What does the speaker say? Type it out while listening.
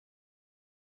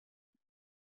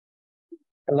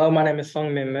Hello, my name is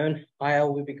Seongmin Moon. I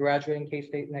will be graduating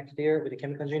K-State next year with a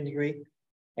chemical engineering degree,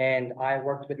 and I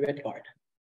worked with Redguard.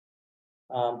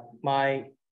 My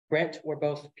grant were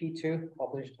both P2,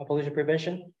 pollution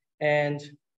prevention, and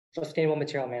sustainable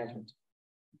material management.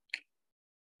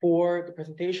 For the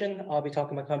presentation, I'll be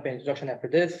talking about company introduction after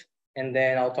this, and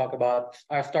then I'll start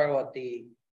with the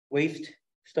waste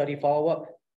study follow-up,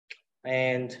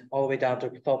 and all the way down to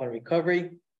solvent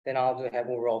recovery. Then I'll have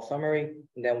overall summary,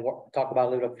 and then talk about a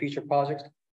little bit of future projects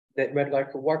that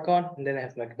Redguard could work on, and then I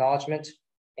have some acknowledgement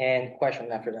and questions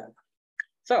after that.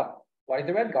 So, what is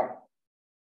the Redguard?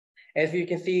 As you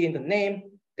can see in the name,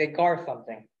 they guard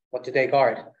something. What do they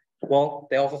guard? Well,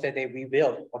 they also say they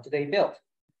rebuild. What do they build?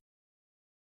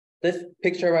 This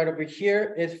picture right over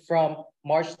here is from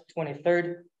March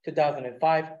 23rd,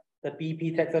 2005, the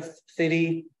BP Texas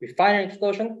City refinery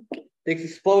explosion. This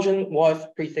explosion was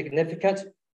pretty significant,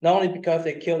 not only because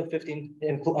they killed 15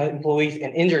 employees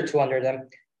and injured 200 of them.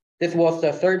 This was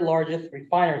the third largest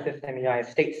refinery system in the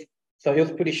United States. So it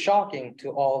was pretty shocking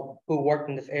to all who worked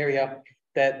in this area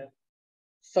that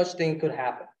such thing could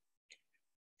happen.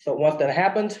 So once that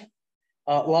happened,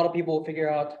 a lot of people figure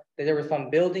out that there were some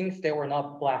buildings that were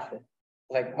not blasted.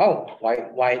 Like, oh,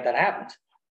 why that happened?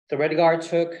 So Redguard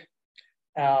took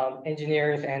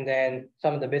engineers and then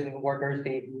some of the business workers,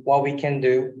 see what we can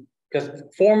do. Because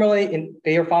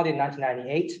they were founded in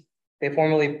 1998. They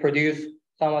formally produced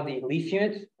some of the lease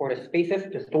units for the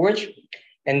spaces, the storage.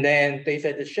 And then they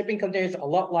said the shipping containers are a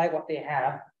lot like what they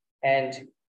have. And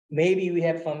maybe we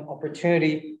have some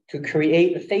opportunity to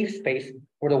create a safe space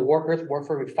where the workers work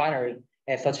for refinery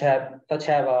and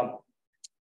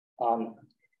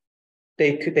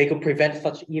they could prevent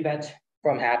such events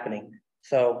from happening.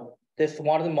 So this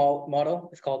one of the model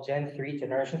is called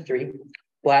Generation 3.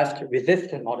 Blast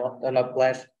resistant model, not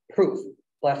blast proof.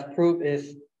 Blast proof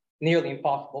is nearly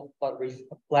impossible, but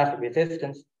blast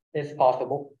resistance is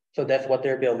possible. So that's what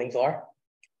their buildings are.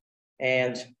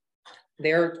 And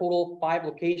there are total 5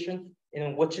 locations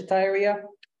in Wichita area.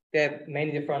 They have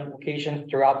many different locations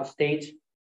throughout the state.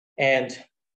 And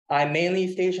I'm mainly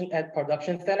stationed at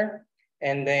production center.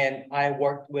 And then I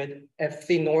worked with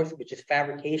FC North, which is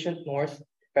fabrication north,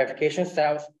 fabrication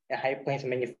south, and High Plains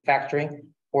manufacturing,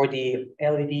 for the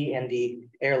LED and the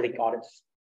air leak audits.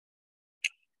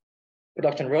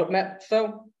 Production roadmap.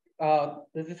 So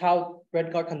this is how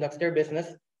Redguard conducts their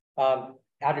business.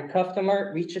 Either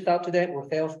customer reaches out to them or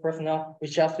sales personnel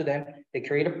reach out to them, they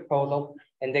create a proposal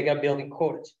and they get building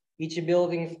quotes. Each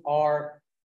buildings are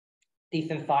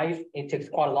decent size. It takes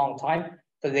quite a long time.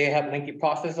 So they have a lengthy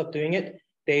process of doing it.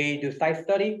 They do site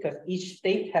study because each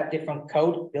state have different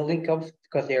building codes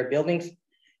because they are buildings.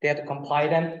 They have to comply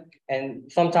them.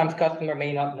 And sometimes customer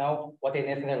may not know what they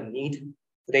necessarily need.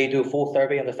 They do a full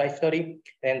survey on the site study,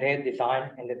 then they design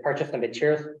and they purchase the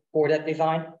materials for that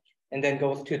design, and then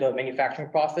goes to the manufacturing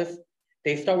process.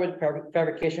 They start with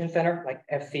fabrication center like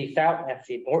FC South,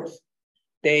 FC North.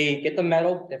 They get the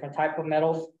metal, different type of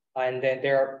metals, and then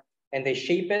they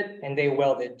shape it and they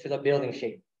weld it to the building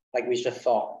shape, like we just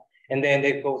saw. And then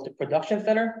they go to production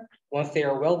center. Once they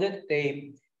are welded,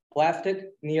 they blast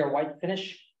it near white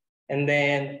finish. And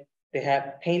then they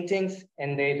have paintings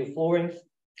and they do floorings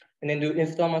and then do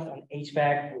installments on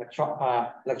HVAC,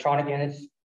 electronic units,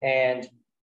 and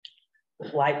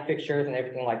light fixtures and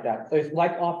everything like that. So it's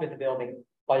like office building,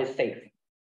 but it's safe.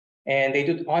 And they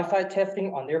do on-site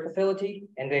testing on their facility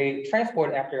and they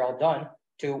transport it after they're all done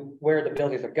to where the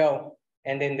buildings will go.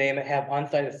 And then they may have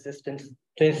on-site assistants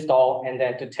to install and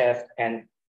then to test and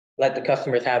let the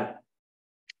customers have it.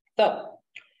 So,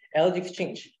 LED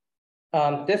exchange.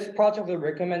 This project was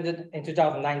recommended in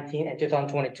 2019 and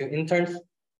 2022 interns,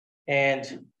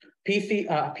 and PC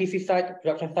site,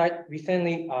 production site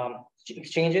recently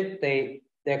exchanged it. They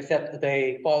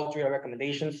followed through our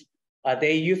recommendations.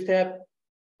 They used to have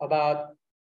about,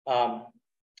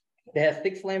 they had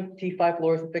 6 lamp T5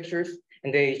 fluorescent fixtures,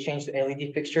 and they changed to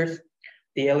LED fixtures.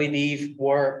 The LEDs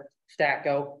were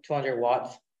Stacko 200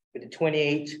 watts with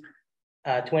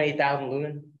 28,000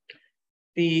 lumen.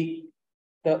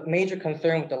 The major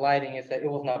concern with the lighting is that it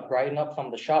was not bright enough.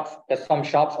 Some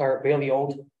shops are really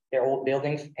old. They're old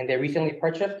buildings and they recently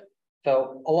purchased.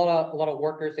 So a lot of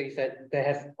workers, they said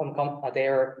they're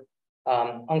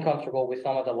uncomfortable with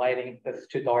some of the lighting because it's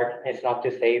too dark and it's not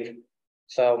too safe.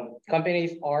 So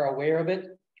companies are aware of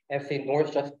it. FC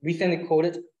North just recently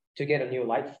quoted to get a new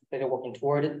light, so they're working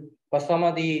toward it. But some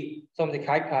of the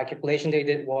calculation they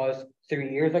did was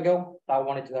 3 years ago. So I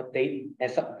wanted to update,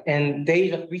 and they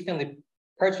just recently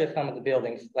purchased some of the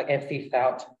buildings like FC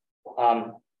South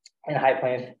and High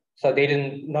Plains. So they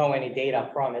didn't know any data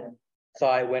from it. So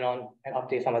I went on and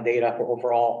updated some of the data for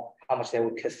overall how much they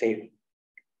could save.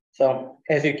 So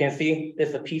as you can see, this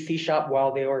is a PC shop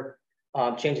while they were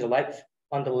changing the lights.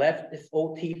 On the left is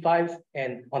old T5s,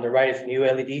 and on the right is new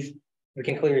LEDs. We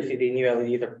can clearly see the new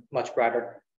LEDs are much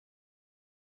brighter.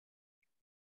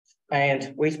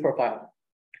 And waste profile.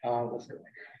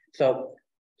 So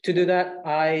to do that,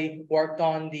 I worked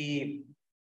on the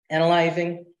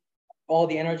analyzing all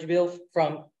the energy bills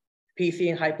from PC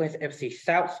and High Plains FC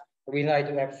South. The reason I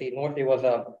do FC North, it was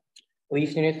a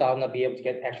lease unit, so I'll not be able to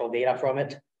get actual data from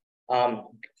it.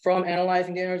 From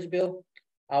analyzing the energy bill,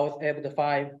 I was able to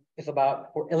find it's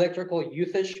about, for electrical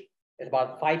usage, it's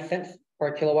about 5 cents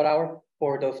per kilowatt hour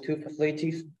for those two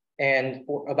facilities, and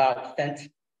for about a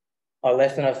cent, or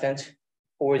less than a cent,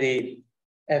 for the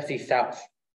FC South.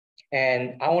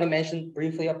 And I want to mention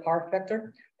briefly a power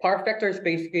factor. Power factor is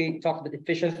basically talks about the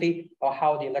efficiency of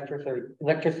how the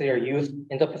electricity are used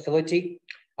in the facility.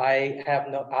 I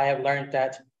have learned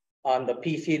that on the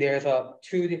PC there's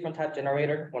two different type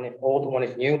generator. One is old, one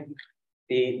is new.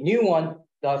 The new one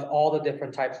does all the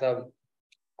different types of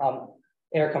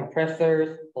air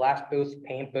compressors, blast booths,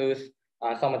 paint booths,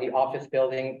 some of the office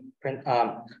building,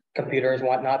 computers, and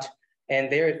whatnot.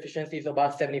 And their efficiency is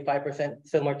about 75%,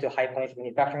 similar to High Plains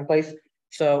manufacturing place.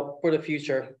 So for the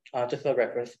future, just a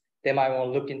reference, they might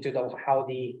want to look into how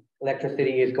the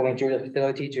electricity is going through the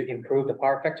facility to improve the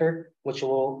power factor, which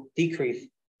will decrease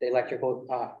the electrical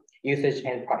usage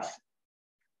and price.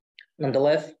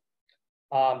 Nonetheless,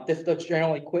 this is the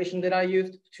general equation that I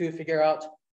used to figure out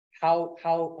how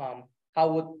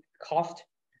would cost,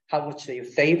 how much they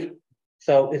save.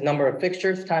 So it's number of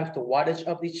fixtures times the wattage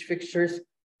of each fixtures,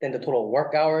 then the total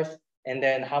work hours, and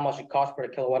then how much it costs per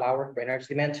kilowatt hour for energy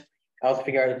demand. I also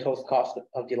figure out the total cost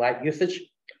of the light usage.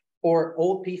 For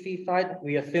old PC side,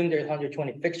 we assume there's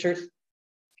 120 fixtures.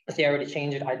 See, I already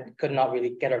changed it. I could not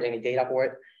really get any data for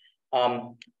it.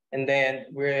 And then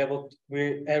we're able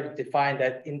to find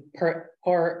that in per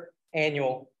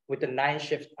annual with the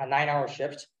 9-hour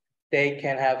shift, they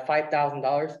can have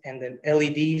 $5,000, and then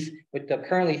LEDs with the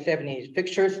currently 70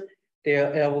 fixtures,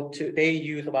 they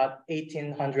use about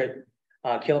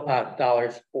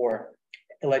 $1,800 for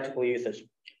electrical usage.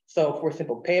 So for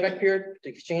simple payback period, to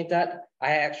exchange that,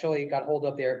 I actually got hold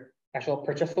of their actual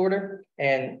purchase order,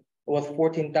 and it was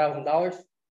 $14,000,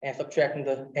 and subtracting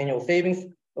the annual savings,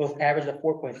 it was average of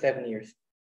 4.7 years.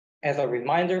 As a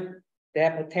reminder,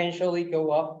 that potentially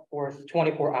go up for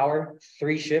 24-hour,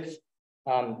 3 shifts.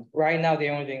 Right now,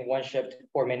 they're only doing 1 shift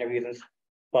for many reasons,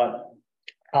 but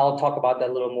I'll talk about that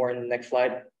a little more in the next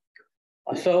slide.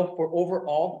 So for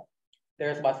overall,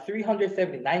 there's about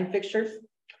 379 fixtures.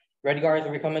 Redguard is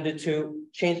recommended to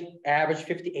change average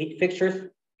 58 fixtures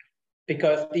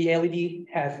because the LED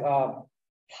has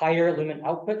higher lumen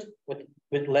output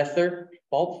with lesser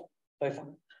bulbs.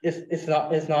 So it's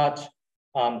not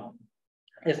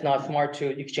smart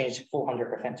to exchange full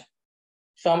 100%.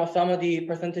 Some of the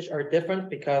percentage are different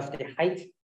because the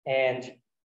height and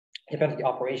depends on the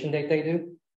operation that they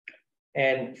do.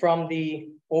 And from the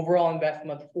overall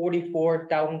investment,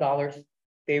 $44,000,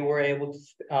 they were able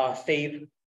to save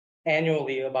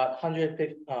annually about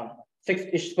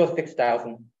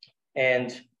 $6,000,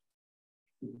 and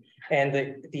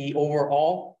the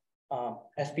overall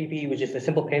SPP, which is the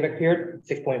simple payback period,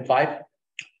 6.5.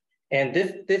 And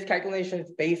this calculation is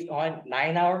based on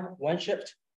 9-hour, 1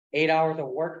 shift, 8 hours of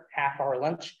work, half-hour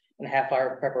lunch, and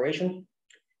half-hour preparation.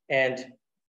 And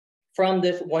from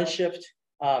this 1 shift,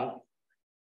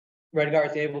 Redguard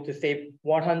is able to save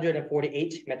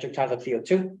 148 metric tons of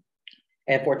CO2.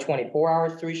 And for 24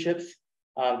 hours, 3 shifts,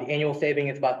 the annual saving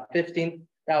is about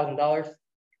 $15,000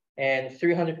 and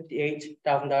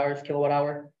 $358,000 kilowatt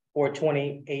hour for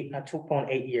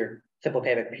 2.8 year simple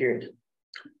payback period.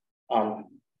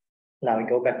 Now we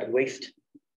go back to waste.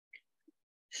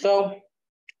 So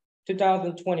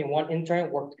 2021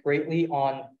 intern worked greatly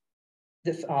on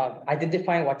this,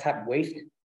 identifying what type of waste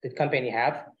the company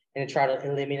have and try to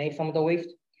eliminate some of the waste.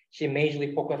 She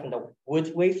majorly focused on the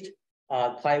wood waste,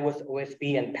 plywood,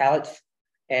 OSB, and pallets,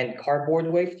 and cardboard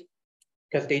waste,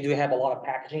 because they do have a lot of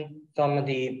packaging. Some of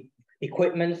the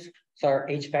equipments, so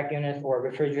HVAC units or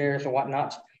refrigerators or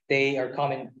whatnot, they're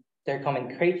common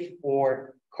crates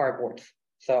or cardboards.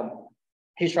 So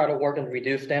he's trying to work and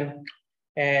reduce them.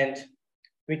 And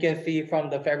we can see from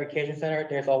the fabrication center,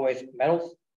 there's always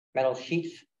metal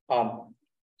sheets,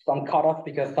 some cut off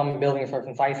because some buildings are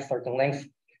certain sizes, certain lengths,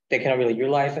 they cannot really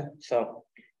utilize it. So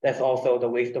that's also the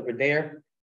waste over there.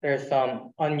 There's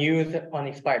some unused,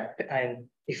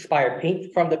 expired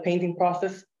paint from the painting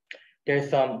process.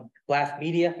 There's some blast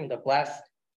media from the blast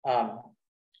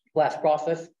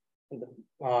process,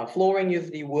 flooring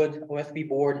uses the wood, OSB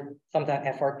board, sometimes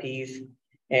FRPs,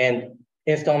 and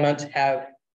installments have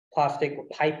plastic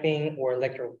piping or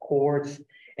electrical cords,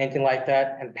 anything like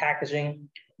that, and packaging.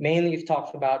 Mainly it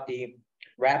talks about the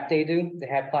wrap they do. They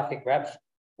have plastic wraps,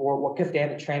 or because they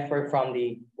have to transfer from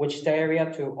the Wichita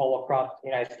area to all across the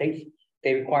United States.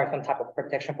 They require some type of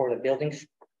protection for the buildings.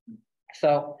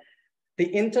 So the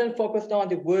intern focused on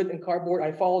the wood and cardboard.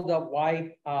 I followed up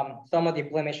why some of the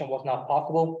implementation was not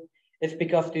possible. It's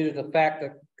because due to the fact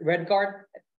that Redguard,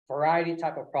 variety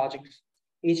type of projects,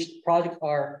 each projects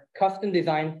are custom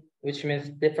designed, which means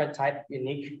different type,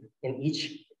 unique in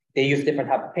each. They use different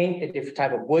type of paint, a different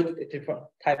type of wood, a different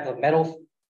type of metals.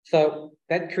 So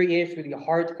that creates really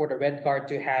hard for the Redguard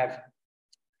to have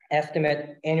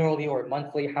estimate annually or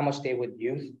monthly how much they would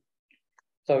use.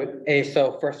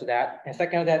 So first to that, and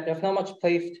second to that, there's not much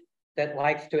place that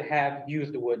likes to have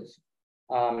used woods.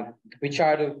 We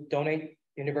try to donate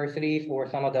universities or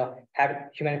some of the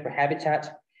Humanity for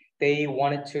Habitat. They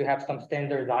wanted to have some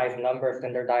standardized numbers,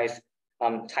 standardized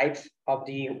types of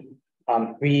the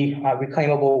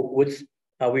reclaimable woods.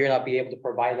 We will not be able to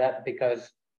provide that because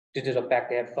due to the fact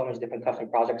they have so many different custom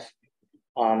projects.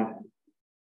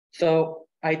 So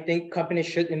I think companies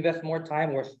should invest more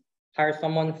time or hire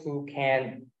someone who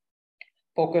can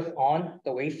focus on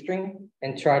the waste stream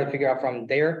and try to figure out from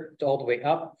there to all the way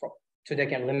up so they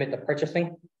can limit the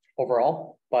purchasing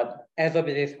overall. But as of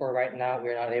it is for right now,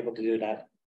 we're not able to do that.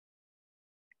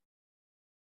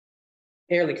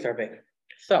 Air leak survey.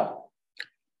 So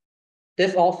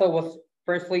this also was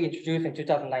firstly introduced in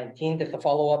 2019. This is a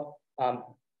follow-up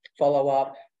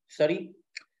study.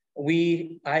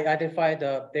 I identified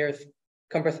there's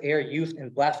compressed air used in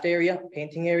blast area,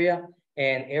 painting area,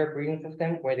 and air breathing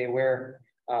system where they wear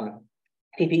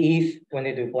PPEs when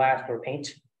they do blast or paint,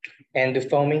 and do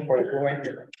foaming for the flooring.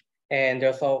 And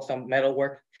there's also some metal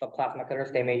work, some plasma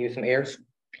cutters, they may use some airs.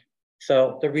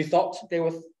 So the result, there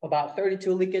was about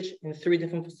 32 leakage in 3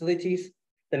 different facilities.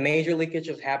 The major leakage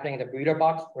was happening in the breather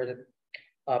box where the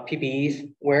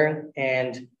PPEs wearing,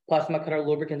 and plasma cutter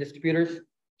lubricant distributors.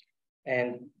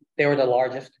 And they were the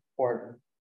largest or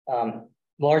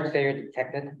largest area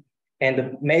detected. And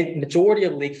the majority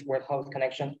of leaks were hose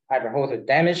connections. Either hose are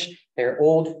damaged, they're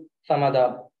old, some of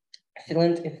the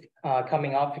sealant is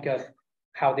coming off because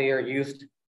how they are used.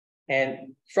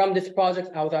 And from this project,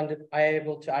 I was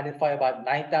able to identify about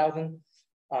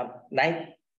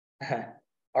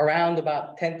around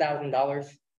about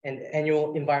 $10,000 in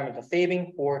annual environmental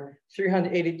saving for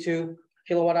 382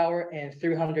 kilowatt hour and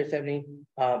 370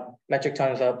 metric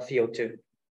tons of CO2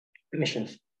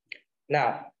 emissions.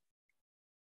 Now,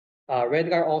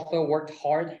 Redguard also worked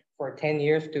hard for 10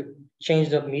 years to change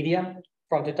the media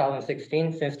from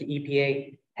 2016, since the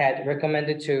EPA had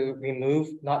recommended to remove,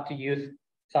 not to use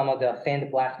some of the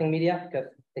sandblasting media because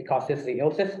it causes the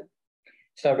illness.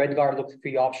 So Redguard looked at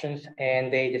 3 options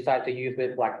and they decided to use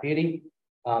with Black Beauty,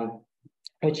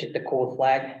 which is the cold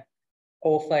slag.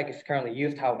 Cold slag is currently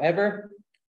used. However,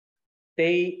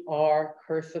 they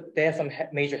have some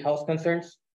major health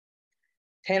concerns.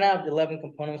 10 out of 11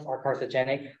 components are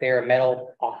carcinogenic. They're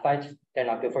metal oxides. They're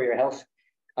not good for your health.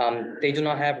 They do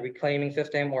not have a reclaiming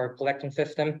system or a collecting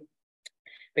system.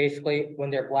 Basically,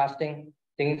 when they're blasting,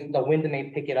 the wind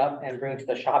may pick it up and bring it to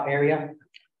the shop area.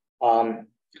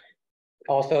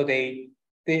 Also, they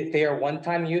are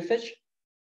one-time usage.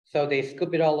 So they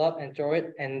scoop it all up and throw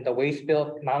it, and the waste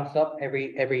bill mounts up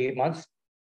every month.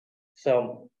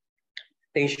 So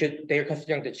they're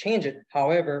considering to change it.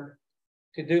 However,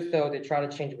 to do so, they try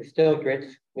to change it with steel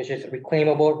grits, which is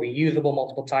reclaimable, reusable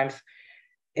multiple times.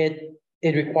 It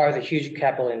requires a huge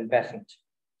capital investment.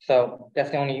 So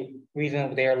that's the only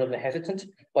reason they are a little bit hesitant,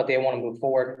 but they want to move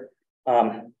forward.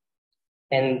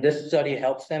 And this study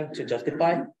helps them to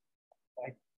justify.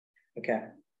 Okay.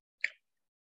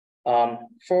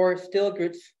 For steel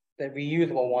grits, the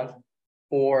reusable ones,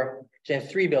 for Gen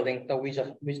 3 building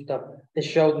that it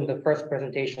showed in the first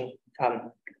presentation,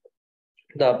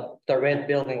 the red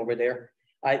building over there.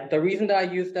 The reason that I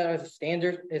use that as a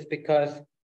standard is because,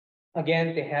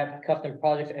 again, they have custom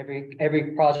projects.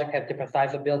 Every project has different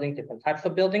size of building, different types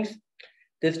of buildings.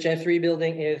 This Gen 3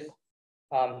 building is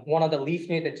one of the least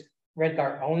new that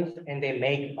Redguard owns, and they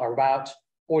make about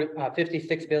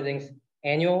 56 buildings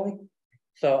annually.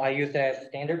 So I use that as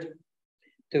standard.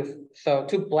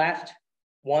 To blast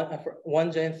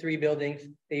one Gen 3 buildings,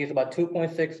 they use about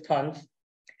 2.6 tons,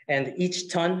 and each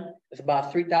ton is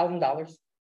about $3,000.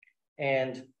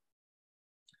 And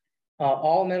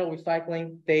all metal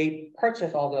recycling, they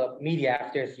purchase all the media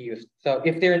after it's used. So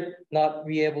if they're not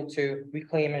able to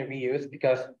reclaim and reuse,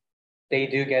 because they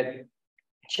do get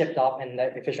chipped off and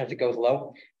the efficiency goes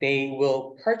low, they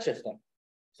will purchase them.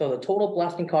 So the total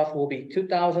blasting cost will be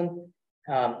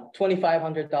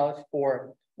 $2,500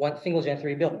 for one single Gen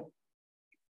 3 building.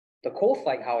 The coal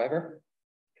site, however,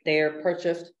 they are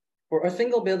purchased for a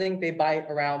single building, they buy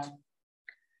around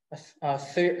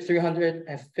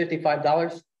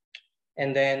 $355.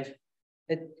 And then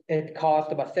it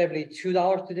costs about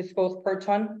 $72 to dispose per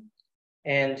ton.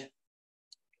 And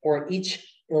for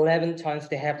each 11 tons,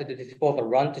 they have to dispose a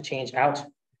run to change out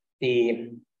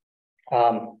the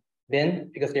bin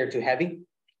because they're too heavy.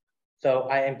 So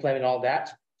I implement all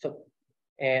that. So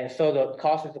the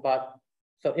cost is about,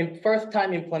 so in first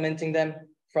time implementing them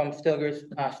from steel grids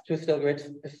to steel grids,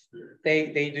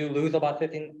 they do lose about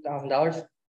 $15,000.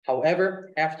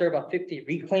 However, after about 50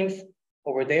 reclaims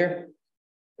over there,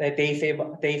 they save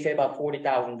about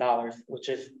 $40,000, which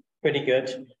is pretty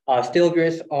good. Steel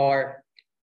grids are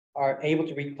able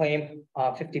to reclaim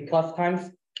 50 plus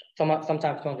times,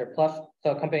 sometimes 200 plus.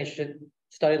 So companies should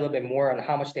study a little bit more on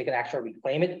how much they can actually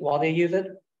reclaim it while they use it.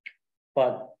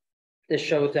 But this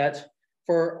shows that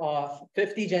for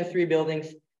 50 Gen 3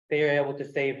 buildings, they are able to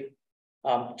save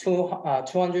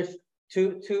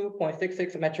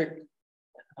 2.66 metric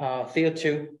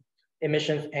CO2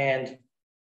 emissions and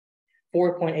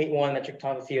 4.81 metric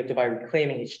tons of CO2 by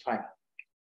reclaiming each time.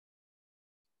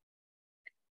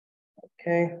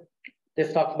 Okay,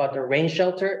 this talks about the rain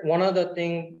shelter. One of the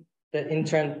things the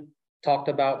intern talked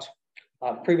about,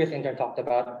 previous intern talked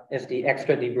about, is the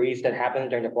extra debris that happens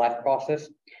during the blast process,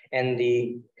 and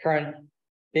the current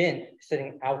bin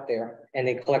sitting out there, and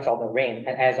they collect all the rain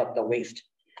and adds up the waste.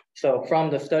 So from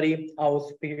the study, I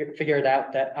was figured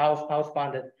out that I was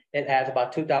found that it adds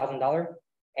about $2,000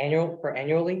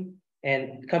 annually,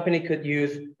 and the company could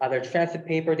use either transit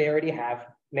paper they already have,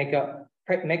 make a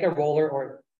roller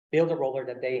or build a roller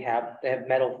that they have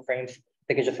metal frames.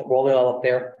 They can just roll it all up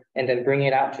there and then bring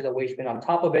it out to the waste bin on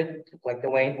top of it to collect the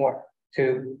rain or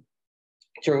to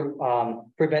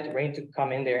prevent rain to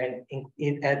come in there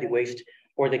and add the waste.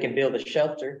 Or they can build a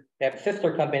shelter. They have a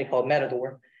sister company called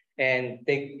Matador, and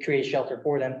they create shelter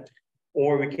for them.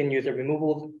 Or we can use a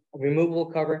removable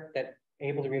cover that's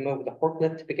able to remove the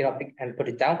forklift to pick it up and put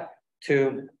it down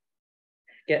to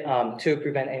get to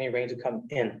prevent any rain to come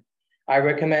in. I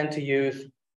recommend to use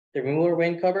the removable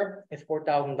rain cover. It's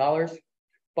 $4,000,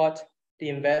 but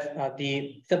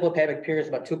the simple payback period is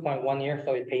about 2.1 years,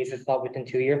 so it pays itself within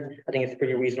 2 years. I think it's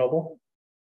pretty reasonable.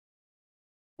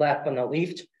 Last but not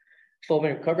least,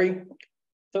 solvent recovery.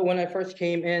 So when I first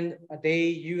came in, they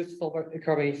used solvent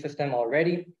recovery system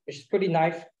already, which is pretty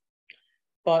nice,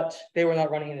 but they were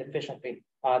not running it efficiently.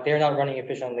 They're not running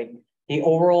efficiently. The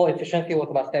overall efficiency was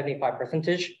about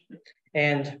 75%,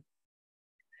 and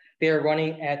they're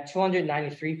running at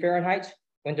 293 Fahrenheit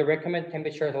when the recommended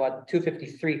temperature is about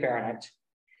 253 Fahrenheit.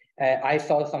 I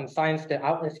saw some signs that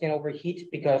outlets can overheat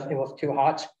because it was too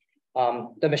hot.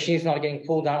 The machine is not getting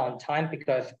cooled down on time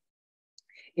because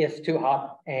it's too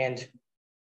hot, and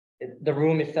the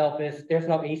room itself there's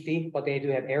no AC, but they do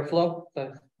have airflow.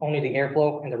 So only the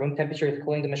airflow and the room temperature is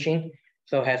cooling the machine.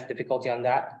 So it has difficulty on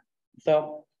that.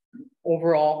 So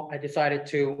overall, I decided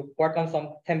to work on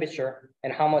some temperature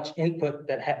and how much input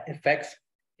that affects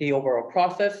the overall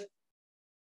process.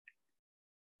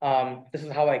 This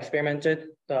is how I experimented.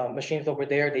 The machines over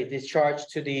there, they discharge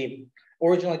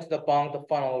originally to the bung, the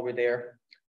funnel over there.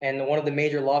 And one of the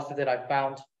major losses that I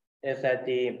found is that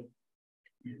it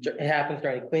happens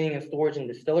during cleaning and storage in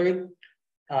distillery.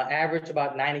 Average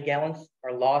about 90 gallons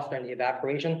are lost during the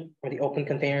evaporation for the open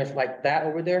containers like that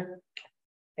over there.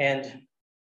 And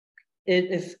it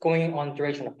is going on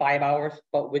duration of 5 hours,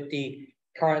 but with the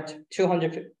current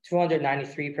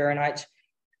 293 Fahrenheit,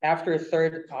 after a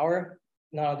third hour,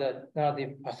 none of the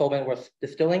solvent was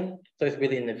distilling, so it's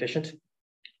really inefficient.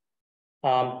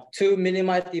 To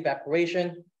minimize the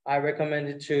evaporation, I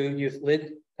recommended to use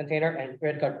lid container, and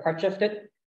Redguard purchased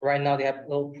it. Right now they have a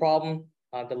little problem.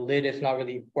 The lid is not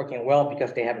really working well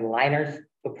because they have liners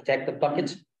to protect the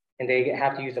bucket, and they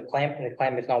have to use a clamp, and the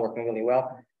clamp is not working really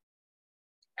well.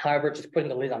 However, just putting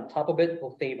the lid on top of it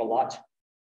will save a lot.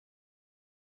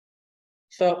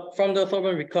 So from the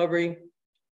solvent recovery,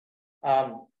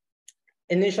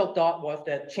 initial thought was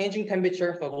that changing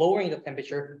temperature, so lowering the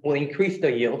temperature, will increase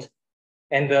the yield,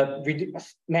 and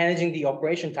managing the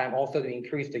operation time also to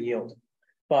increase the yield.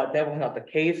 But that was not the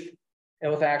case. It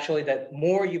was actually that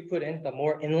more you put in, the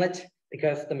more inlet,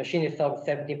 because the machine itself is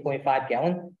 17.5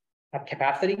 gallon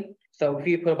capacity. So if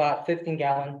you put about 15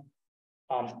 gallon,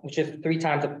 which is 3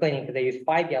 times of cleaning, because they use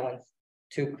 5 gallons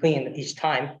to clean each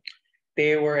time,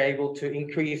 they were able to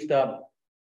increase the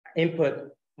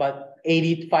input, but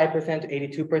 85% to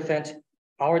 82%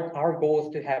 our goal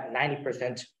is to have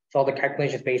 90%. So the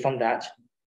calculation is based on that.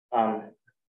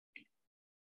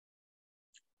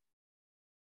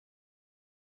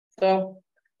 So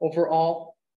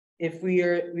overall, if we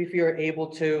are able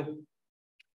to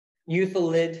use the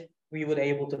lid, we would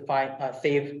able to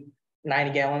save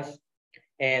 90 gallons,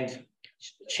 and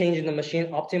changing the machine,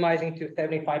 optimizing to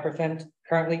 75%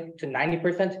 currently to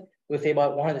 90%, we'll save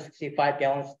about 165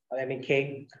 gallons of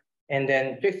MEK. And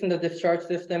then fixing the discharge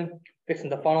system, fixing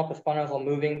the funnel, because funnels are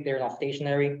moving, they're not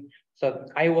stationary. So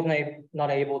I was not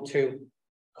able to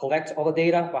collect all the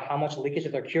data about how much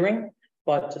leakages are occurring,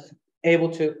 but just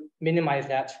able to minimize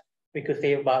that. We could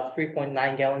save about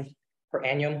 3.9 gallons per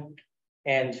annum.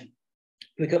 And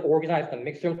we could organize the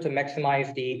mix room to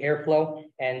maximize the airflow.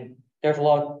 And there's a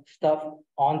lot of stuff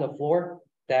on the floor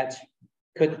that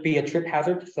could be a trip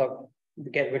hazard. So we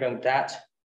get rid of that.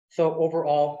 So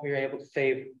overall, we were able to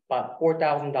save about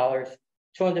 $4,000,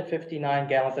 259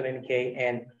 gallons of MEK,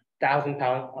 and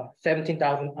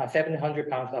 700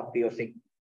 pounds of VOC.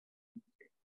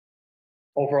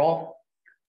 Overall,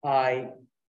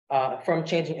 from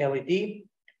changing LED,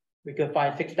 we could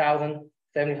find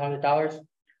 $6,700,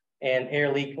 and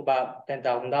air leak about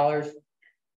 $10,000.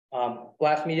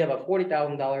 Blast media about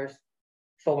 $40,000,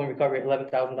 solvent recovery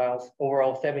 $11,000,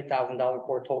 overall $70,000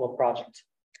 for a total project.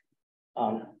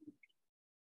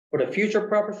 For the future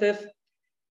purposes,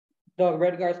 the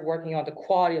Redguard is working on the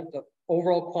quality of the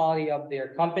overall quality of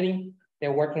their company.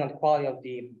 They're working on the quality of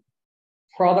the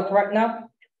product right now,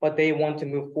 but they want to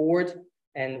move forward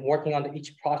and working on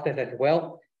each process as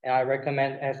well. And I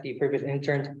recommend, as the previous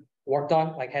intern worked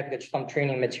on, like having some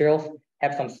training materials,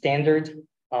 have some standards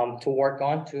to work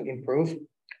on to improve.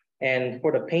 And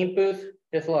for the paint booth,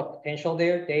 there's a lot of potential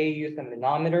there. They use a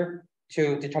manometer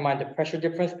to determine the pressure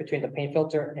difference between the paint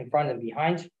filter in front and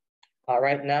behind.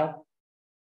 Right now,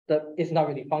 it's not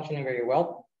really functioning very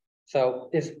well. So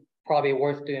it's probably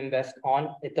worth to invest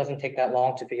on. It doesn't take that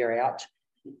long to figure it out.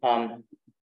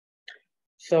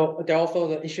 So there are also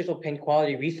the issues of paint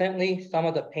quality. Recently, some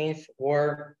of the paints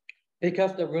were,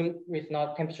 because the room is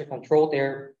not temperature controlled,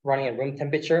 they're running at room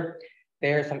temperature.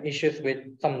 There are some issues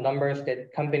with some numbers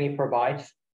that company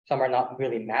provides. Some are not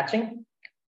really matching.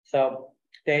 So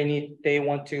they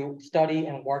want to study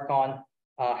and work on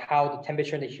how the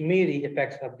temperature and the humidity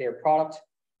effects of their product,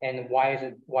 and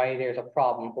why there's a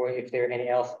problem, or if there any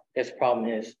else this problem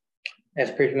is.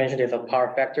 As previously mentioned, there's a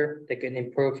power factor that can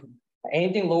improve.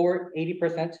 Anything lower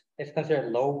 80% is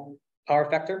considered low power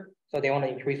factor, so they want to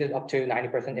increase it up to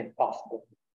 90% if possible.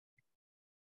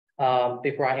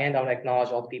 Before I end, I want to acknowledge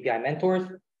all the PPI mentors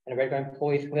and Redguard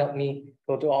employees who helped me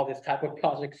go through all this type of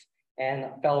projects, and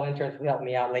fellow interns who helped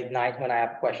me out late night when I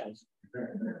have questions.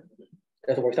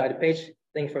 There's a works cited page.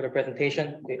 Thanks for the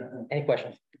presentation. Any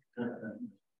questions?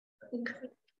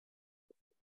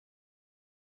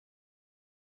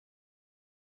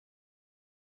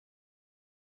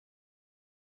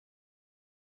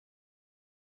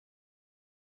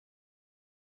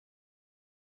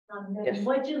 Yes.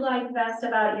 What do you like best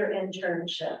about your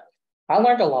internship? I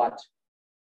learned a lot.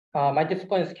 My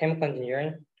discipline is chemical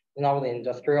engineering, not really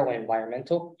industrial or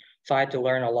environmental. So I had to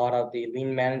learn a lot of the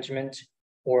lean management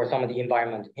or some of the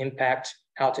environmental impact,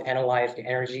 how to analyze the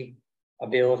energy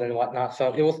bills and whatnot.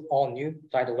 So it was all new.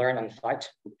 So I had to learn on site.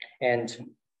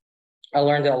 And I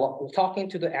learned a lot talking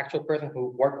to the actual person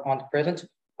who worked on the present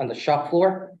on the shop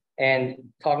floor, and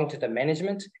talking to the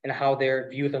management and how their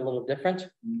views are a little different,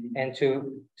 and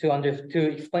to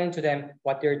explain to them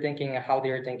what they're thinking and how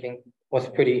they're thinking was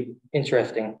pretty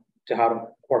interesting to how to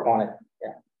work on it.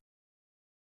 Yeah.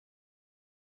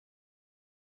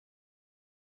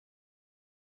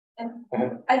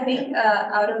 And I think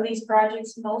out of these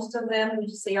projects, most of them would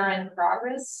you say are in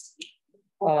progress?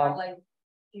 Like,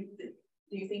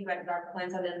 do you think Redguard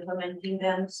plans on implementing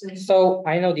them soon? So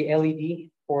I know the LED,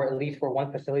 for at least for one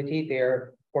facility,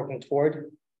 they're working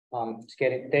toward to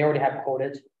get it. They already have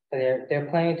coded. So they're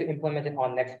planning to implement it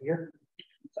on next year.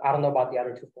 So I don't know about the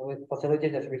other two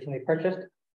facilities that's recently purchased,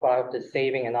 but I hope the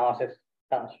saving analysis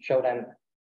show them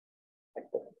like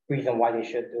the reason why they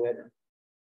should do it.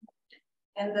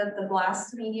 And the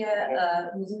blast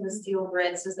media using the steel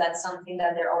grids, is that something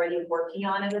that they're already working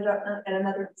on at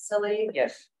another facility?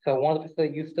 Yes. So one of the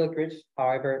facilities use steel grids.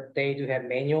 However, they do have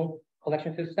manual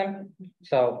collection system.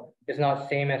 So it's not the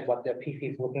same as what the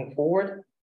PC is looking forward,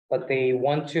 but they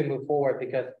want to move forward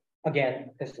because,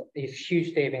 again, it's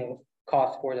huge saving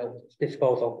costs for the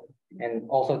disposal and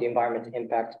also the environmental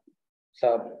impact.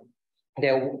 So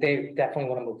they definitely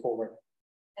want to move forward.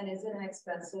 And is it an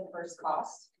expensive first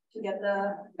cost to get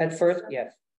the? At first,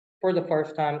 yes. for the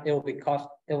first time, it will be cost,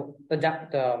 it'll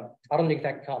adapt the, I don't know the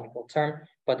exact economical term,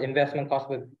 but investment cost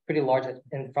will be pretty large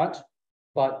in front.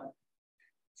 But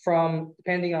from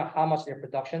depending on how much their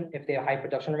production, if they have high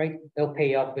production rate, they'll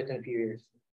pay up within a few years.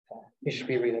 So it should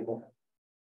be reasonable.